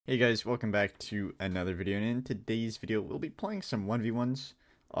Hey guys, welcome back to another video, and in today's video we'll be playing some 1v1s.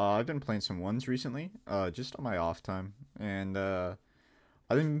 I've been playing some ones recently, just on my off time, and I've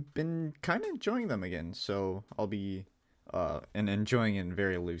been kind of enjoying them again, so I'll be, and enjoying in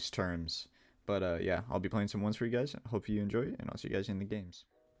very loose terms. But yeah, I'll be playing some ones for you guys. Hope you enjoy it, and I'll see you guys in the games.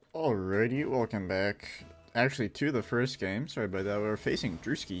 Alrighty, welcome back. Actually, to the first game, sorry about that, we're facing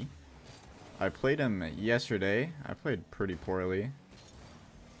Drewski. I played him yesterday. I played pretty poorly.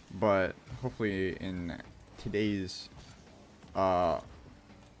 But hopefully in today's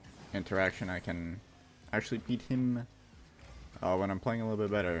interaction I can actually beat him when I'm playing a little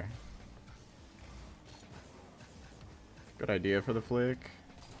bit better. Good idea for the flick.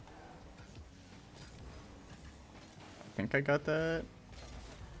 I think I got that.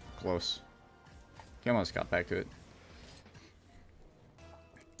 Close. He almost got back to it.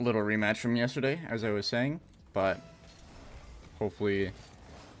 A little rematch from yesterday, as I was saying, but hopefully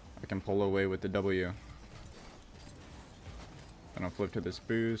I can pull away with the W. Gonna flip to this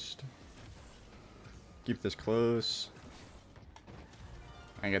boost. Keep this close.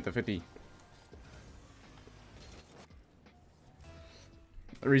 And get the 50.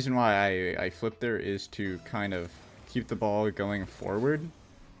 The reason why I flipped there is to kind of keep the ball going forward,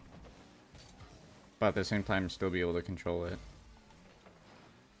 but at the same time still be able to control it.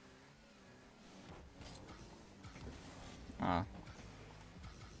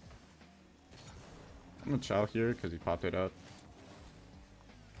 I'm gonna chow here because he popped it up.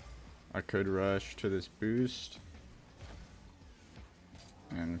 I could rush to this boost.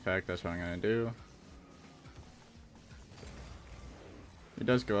 And in fact, that's what I'm gonna do. He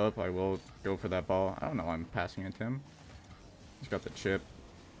does go up, I will go for that ball. I don't know why I'm passing it to him. He's got the chip.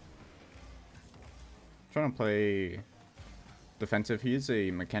 Trying to play defensive. He's a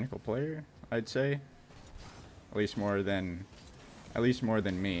mechanical player, I'd say. At least more than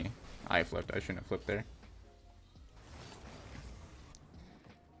me. I flipped. I shouldn't have flipped there.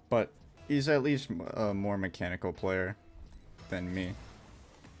 But he's at least a more mechanical player than me.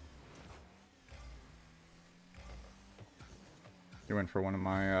 He went for one of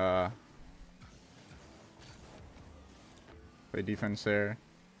my play defense there.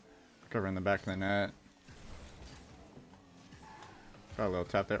 Covering the back of the net. Got a little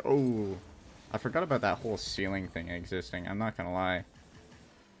tap there. Oh, I forgot about that whole ceiling thing existing. I'm not gonna lie.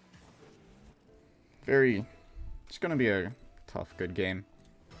 It's gonna be a tough, good game.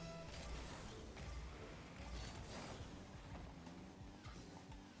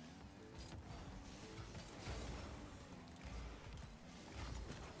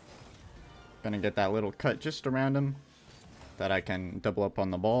 Gonna get that little cut just around him that I can double up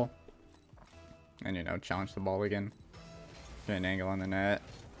on the ball and, you know, challenge the ball again. Get an angle on the net.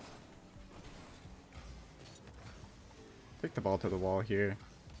 Take the ball to the wall here.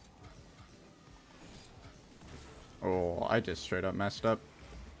 Oh, I just straight up messed up.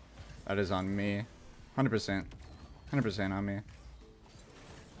 That is on me. 100%. 100% on me.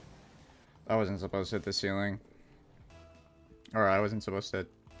 I wasn't supposed to hit the ceiling. Or I wasn't supposed to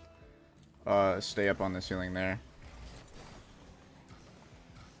stay up on the ceiling there.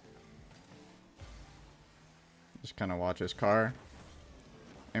 Just kind of watch his car.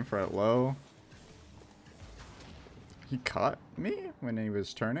 Aim for it low. He caught me when he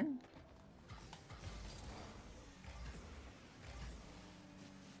was turning.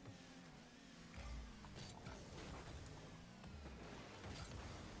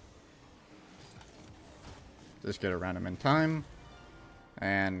 Just get around him in time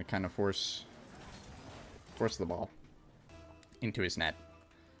and kind of force the ball into his net,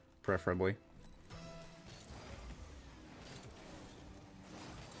 preferably.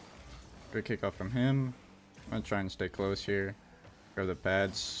 Good kickoff from him. I'm gonna try and stay close here. Grab the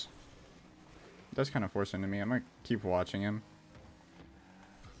pads. That's kind of force into me. I'm gonna keep watching him.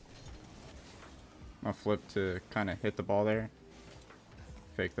 I'm gonna flip to kind of hit the ball there.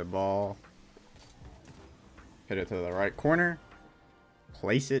 Fake the ball. Hit it to the right corner.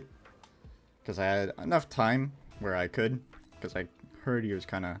 Place it. Because I had enough time where I could. Because I heard he was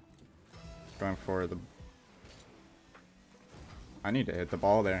kind of going for the... I need to hit the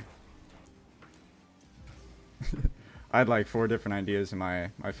ball there. I had like 4 different ideas and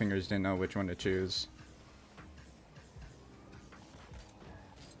my fingers didn't know which one to choose.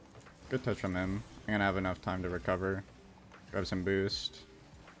 Good touch from him. I'm gonna have enough time to recover. Grab some boost.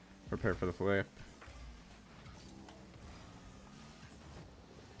 Prepare for the flip.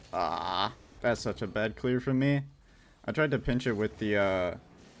 Ah, that's such a bad clear from me. I tried to pinch it with the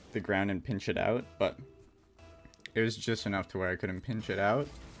ground and pinch it out, but it was just enough to where I couldn't pinch it out,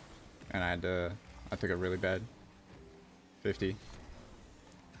 and I took it really bad. 50.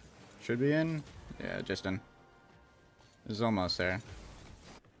 Should be in. Yeah, just in. It's almost there.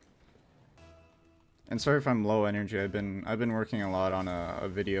 And sorry if I'm low energy. I've been working a lot on a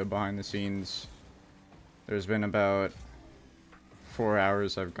video behind the scenes. There's been about 4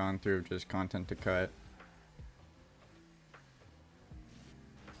 hours I've gone through of just content to cut.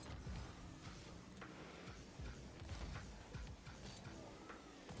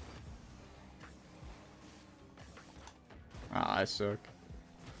 Ah, I suck.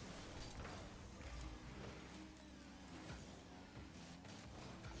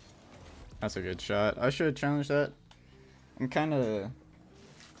 That's a good shot. I should have challenged that. I'm kind of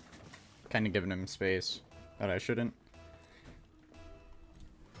giving him space that I shouldn't.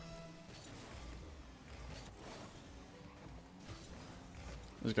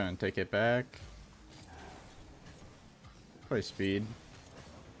 Just gonna take it back. Play speed.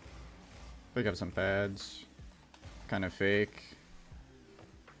 Pick up some pads. Kind of fake.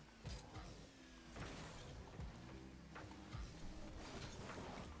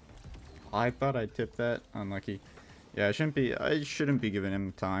 I thought I tipped that. Unlucky. Yeah, I shouldn't be giving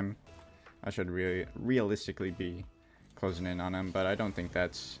him time. I should realistically be closing in on him, but I don't think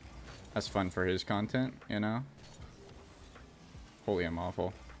that's fun for his content, you know? Holy, I'm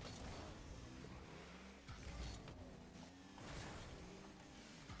awful.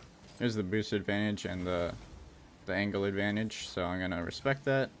 Here's the boost advantage and the angle advantage, so I'm gonna respect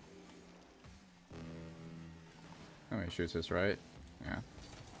that. Oh, he shoots us right. Yeah.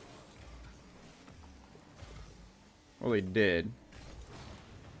 Well, he did.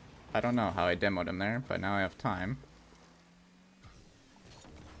 I don't know how I demoed him there, but now I have time.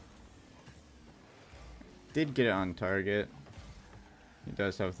 Did get it on target. He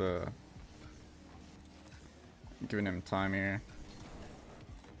does have the... Giving him time here.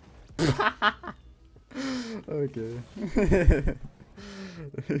 Okay.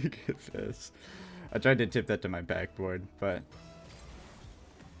 Good pass. I tried to tip that to my backboard, but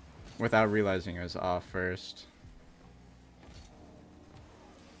without realizing it was off first.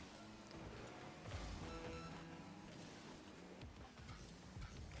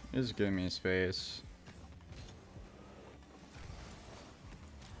 Just give me space.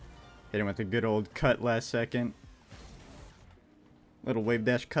 Hit him with a good old cut last second. Little wave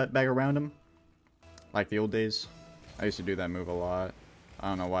dash cut back around him. Like the old days. I used to do that move a lot. I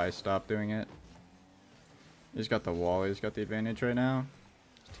don't know why I stopped doing it. He's got the wall. He's got the advantage right now.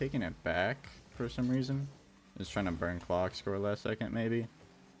 He's taking it back for some reason. He's trying to burn clock score last second maybe.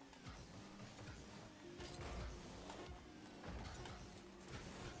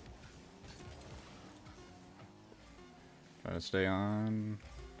 Try to stay on.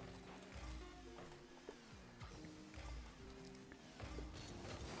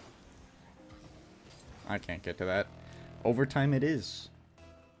 I can't get to that. Overtime it is.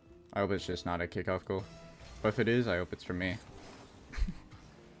 I hope it's just not a kickoff goal. But if it is, I hope it's for me.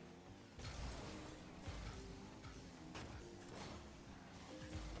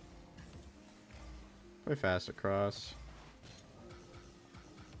 Play fast across.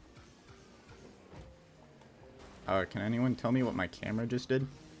 Can anyone tell me what my camera just did?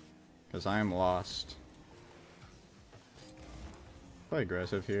 Because I am lost. Play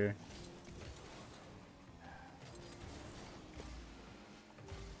aggressive here.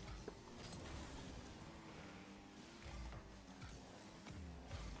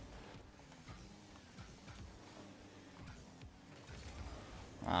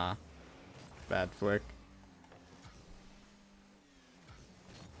 Ah, bad flick.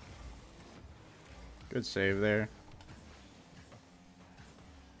 Good save there.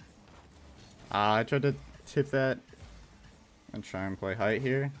 Ah, I tried to tip that and try and play height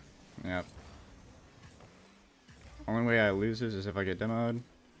here. Yep. Only way I lose is if I get demoed.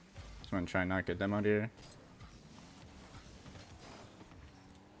 So I'm gonna try and not get demoed here.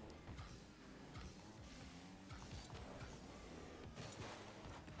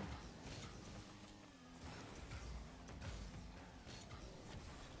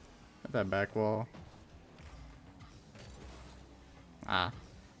 Got that back wall. Ah,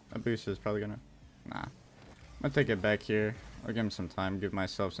 that boost is probably gonna... Nah. I'm gonna take it back here. I'll give him some time, give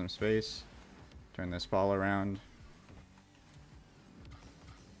myself some space. Turn this ball around.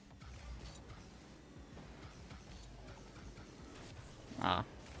 Ah.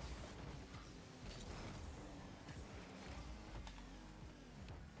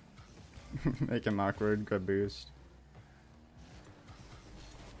 Make him awkward, good boost.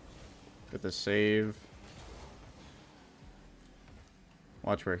 Get the save.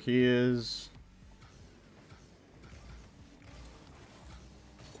 Watch where he is.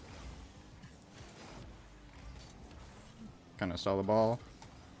 Kind of stall the ball.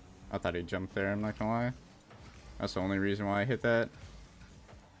 I thought he jumped there, I'm not gonna lie. That's the only reason why I hit that.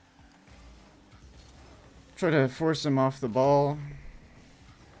 Try to force him off the ball.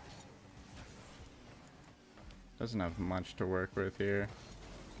 Doesn't have much to work with here.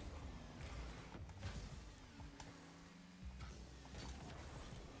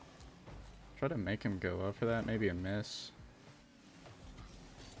 Try to make him go up for that. Maybe a miss.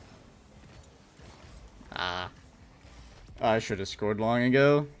 Ah. I should have scored long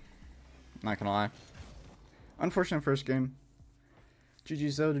ago. Not gonna lie. Unfortunate first game.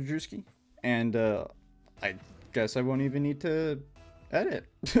 GG's though to Drewski. And I guess I won't even need to edit.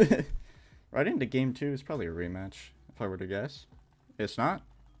 Right into game 2 is probably a rematch, if I were to guess. It's not.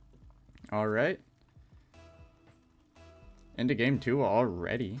 Alright. Into game 2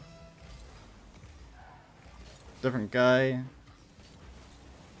 already. Different guy.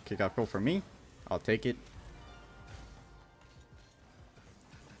 Kickoff goal for me. I'll take it.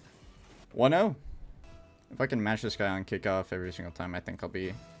 1-0. If I can match this guy on kickoff every single time, I think I'll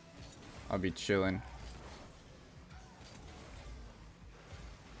be chilling.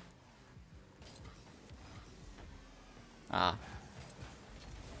 Ah.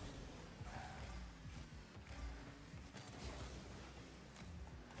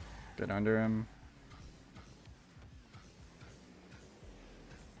 Get under him.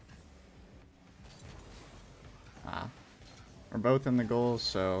 Ah. We're both in the goal,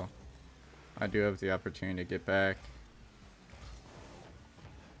 so I do have the opportunity to get back.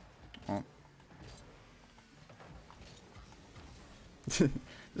 Oh.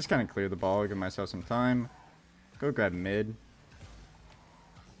 Just kind of clear the ball, give myself some time. Go grab mid.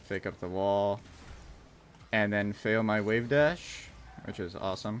 Fake up the wall. And then fail my wave dash, which is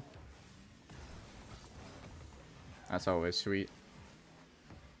awesome. That's always sweet.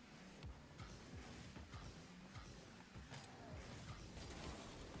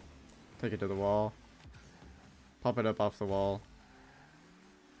 Take it to the wall. Pop it up off the wall.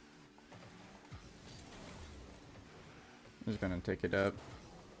 Just gonna take it up.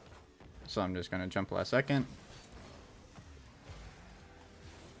 So I'm just gonna jump last second.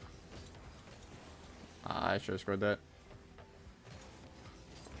 I should have scored that.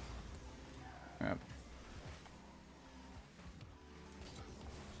 Yep.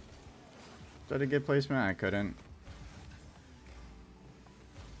 Did I get placement? I couldn't.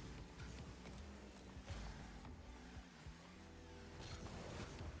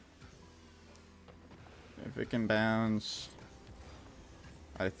 If it can bounce.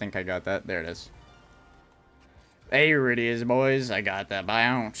 I think I got that. There it is. There it is, boys. I got that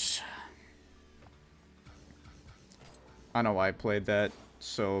bounce. I don't know why I played that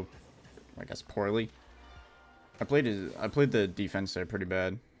so, I guess, poorly. I played the defense there pretty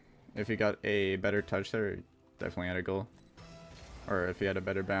bad. If he got a better touch there, he definitely had a goal. Or if he had a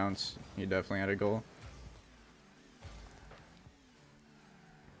better bounce, he definitely had a goal.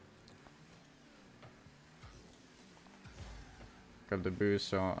 Grab the boost,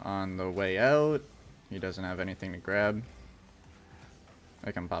 so on the way out, he doesn't have anything to grab.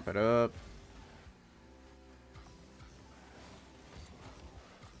 I can pop it up.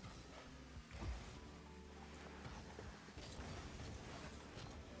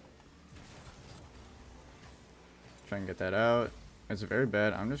 Try and get that out. It's very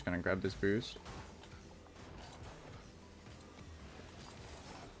bad. I'm just gonna grab this boost.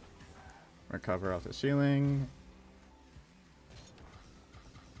 Recover off the ceiling.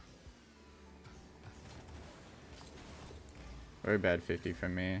 Very bad 50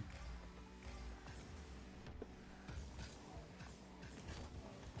 from me.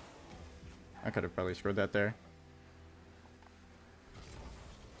 I could have probably scored that there.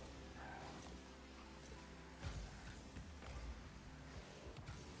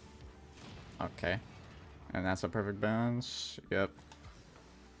 Okay. And that's a perfect bounce. Yep.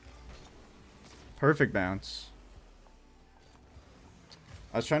 Perfect bounce.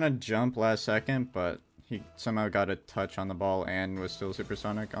 I was trying to jump last second, but he somehow got a touch on the ball and was still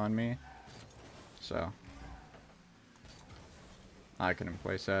supersonic on me. So I couldn't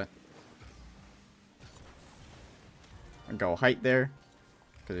place that. I'll go height there,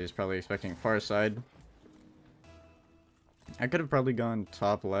 because he's probably expecting far side. I could have probably gone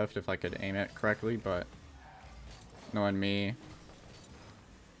top left if I could aim it correctly, but knowing me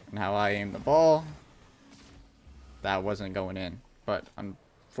and how I aim the ball, that wasn't going in. But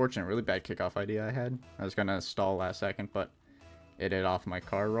unfortunate, really bad kickoff idea I had. I was gonna stall last second, but it hit off my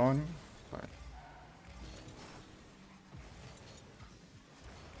car wrong. But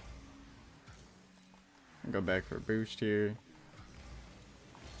I'll go back for a boost here.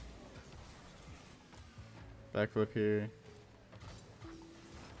 Backflip here.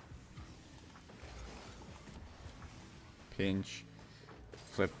 hinge,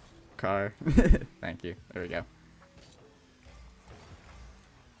 flip car. Thank you. There we go.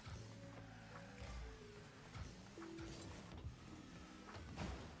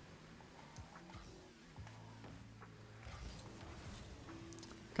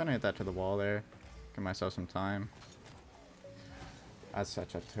 Kind of hit that to the wall there. Give myself some time. That's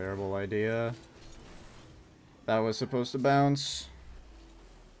such a terrible idea. That was supposed to bounce.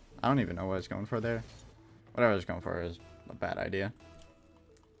 I don't even know what I was going for there. Whatever I was going for is a bad idea.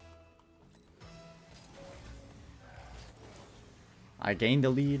 I gained the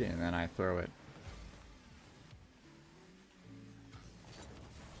lead and then I throw it.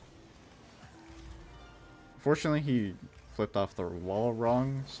 Fortunately, he flipped off the wall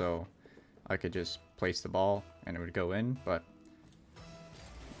wrong, so I could just place the ball and it would go in, but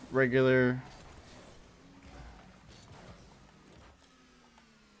regular.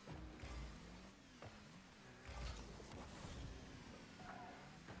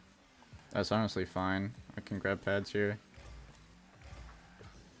 That's honestly fine. I can grab pads here.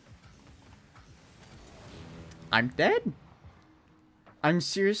 I'm dead? I'm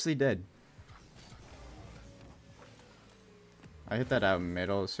seriously dead. I hit that out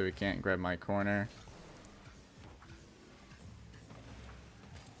middle so he can't grab my corner.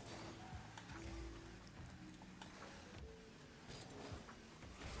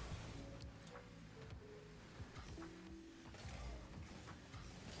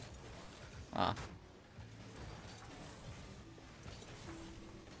 Ah.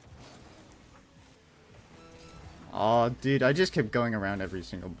 Oh, dude, I just kept going around every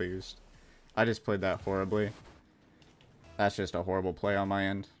single boost. I just played that horribly. That's just a horrible play on my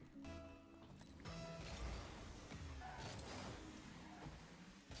end.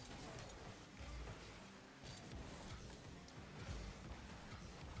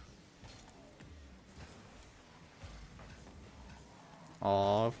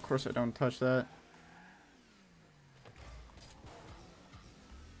 Oh, of course I don't touch that.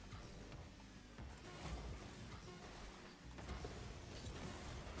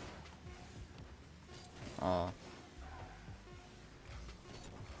 Oh.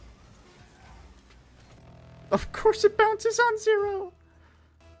 Of course it bounces on 0.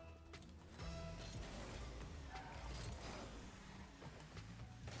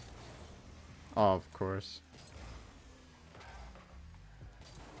 Oh, of course.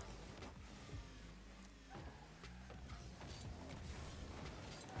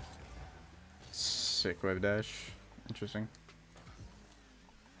 Sick wave dash. Interesting.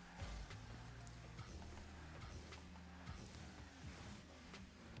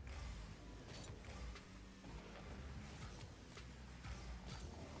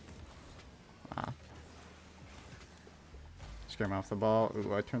 Ah. Scare him off the ball.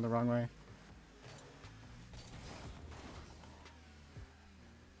 Ooh, I turned the wrong way.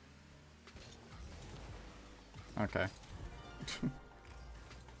 Okay.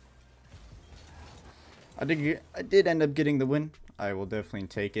 I did end up getting the win. I will definitely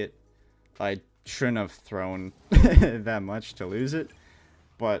take it. I shouldn't have thrown that much to lose it,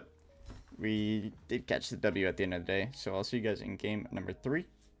 but we did catch the W at the end of the day. So I'll see you guys in game number 3.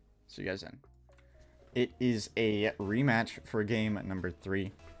 See you guys then. It is a rematch for game number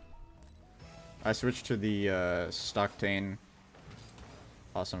 3. I switched to the Stockton.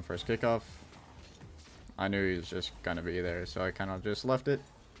 Awesome first kickoff. I knew he was just gonna be there, so I kind of just left it.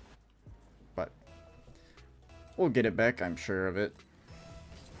 But we'll get it back, I'm sure of it.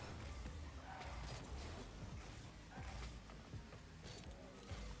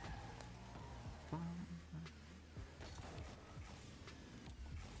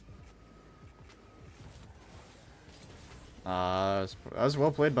 That was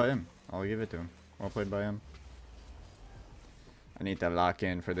well played by him. I'll give it to him. Well played by him. I need to lock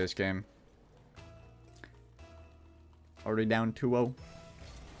in for this game. Already down 2-0.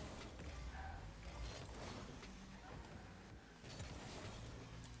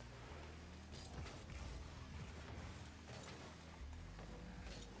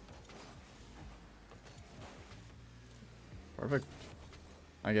 Perfect.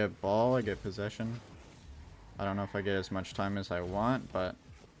 I get ball, I get possession. I don't know if I get as much time as I want, but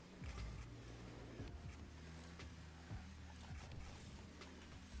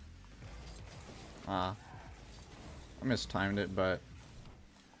I mistimed it, but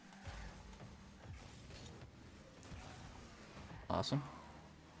awesome.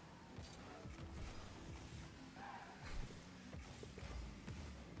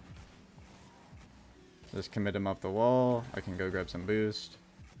 Just commit him up the wall. I can go grab some boost.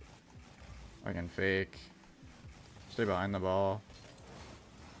 I can fake. Stay behind the ball.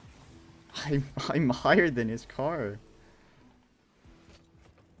 I'm higher than his car.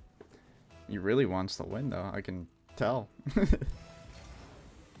 He really wants the win, though. I can tell.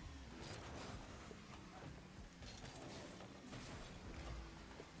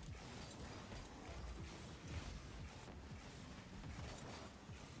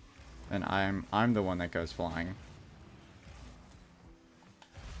 And I'm the one that goes flying.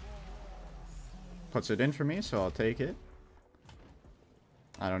 Puts it in for me, so I'll take it.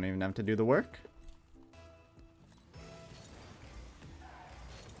 I don't even have to do the work.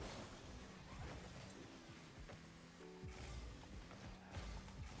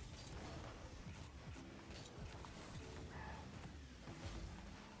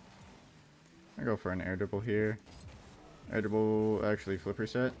 I go for an air dribble here. Air dribble, actually flip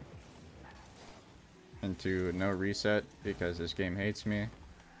reset. Into no reset because this game hates me.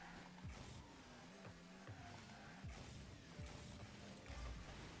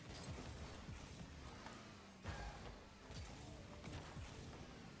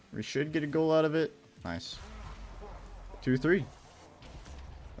 We should get a goal out of it. Nice. 2-3.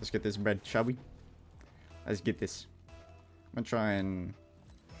 Let's get this bread, shall we? Let's get this. I'm gonna try and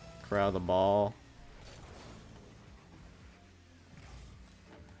corral the ball.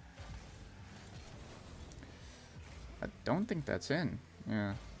 I don't think that's in.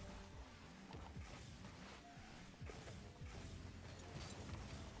 Yeah.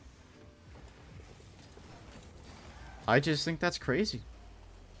 I just think that's crazy.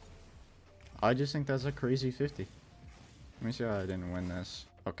 I just think that's a crazy 50. Let me see how I didn't win this.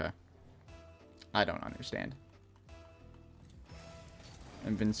 Okay. I don't understand.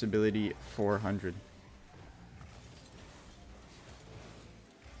 Invincibility 400.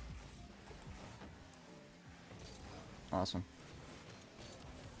 Awesome.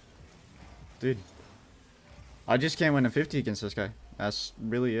 Dude. I just can't win a 50 against this guy. That's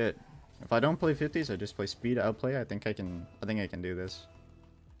really it. If I don't play 50s, I just play speed outplay. I think I can do this.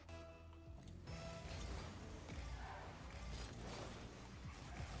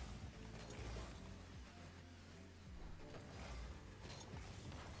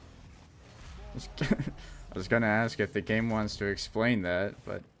 I was gonna ask if the game wants to explain that,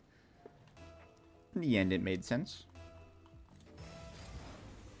 but in the end it made sense.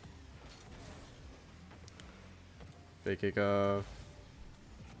 Big kickoff.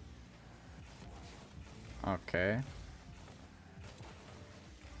 Okay.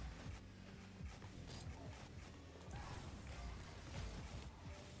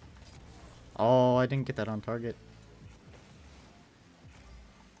 Oh, I didn't get that on target.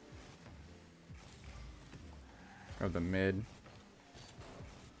 Go the mid.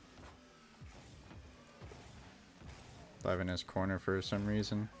 Dive in his corner for some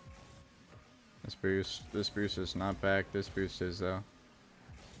reason. This boost is not back. This boost is though.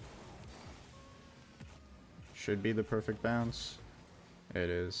 Should be the perfect bounce. It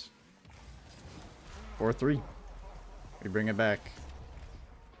is. 4-3. We bring it back.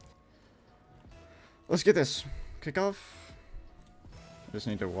 Let's get this. Kickoff. I just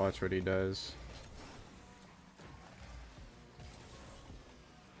need to watch what he does.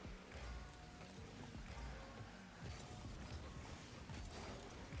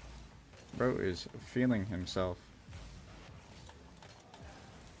 Bro is feeling himself.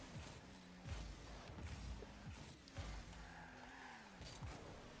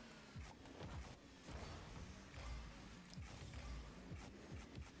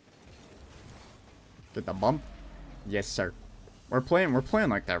 Get the bump. Yes, sir. We're playing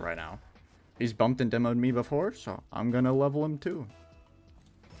like that right now. He's bumped and demoed me before, so I'm gonna level him too.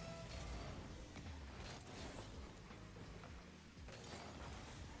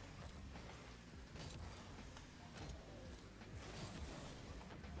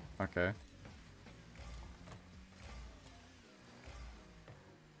 Okay.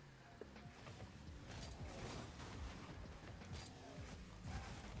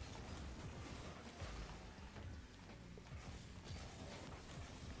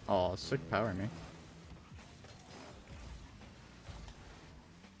 Oh, sick power me.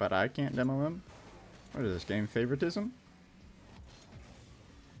 But I can't demo him? What is this game, favoritism?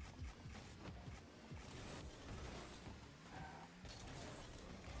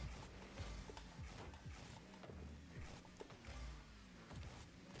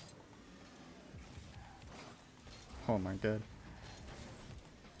 Oh my god.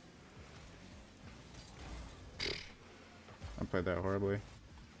 I played that horribly. I'm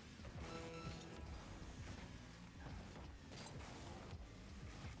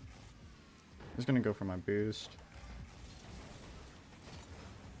just gonna go for my boost.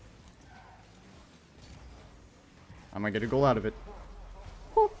 I might get a goal out of it.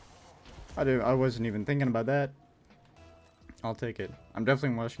 Whew. I wasn't even thinking about that. I'll take it. I'm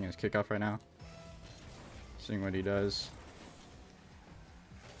definitely watching his kickoff right now. Seeing what he does.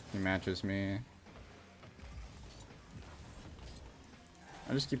 He matches me.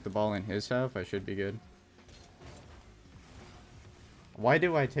 I just keep the ball in his half. I should be good. Why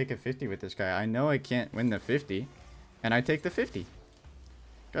do I take a 50 with this guy? I know I can't win the 50. And I take the 50.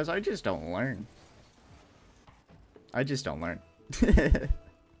 Guys, I just don't learn. I just don't learn.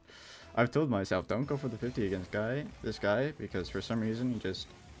 I've told myself, don't go for the 50 against this guy, because for some reason he just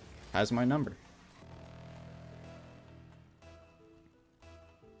has my number.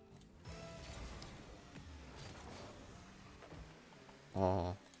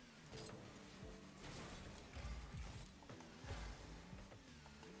 Oh.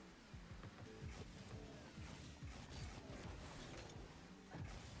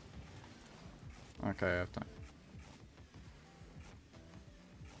 Okay, I have time.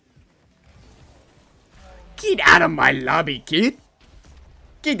 Get out of my lobby, kid!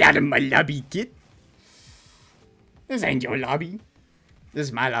 Get out of my lobby, kid! This ain't your lobby. This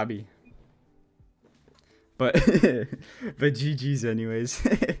is my lobby. But GG's anyways.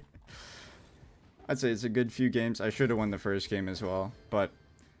 I'd say it's a good few games. I should have won the first game as well, but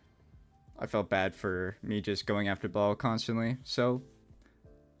I felt bad for me just going after ball constantly. So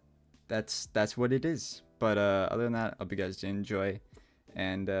that's what it is. But other than that, I hope you guys did enjoy,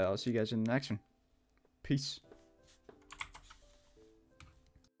 and I'll see you guys in the next one. Peace.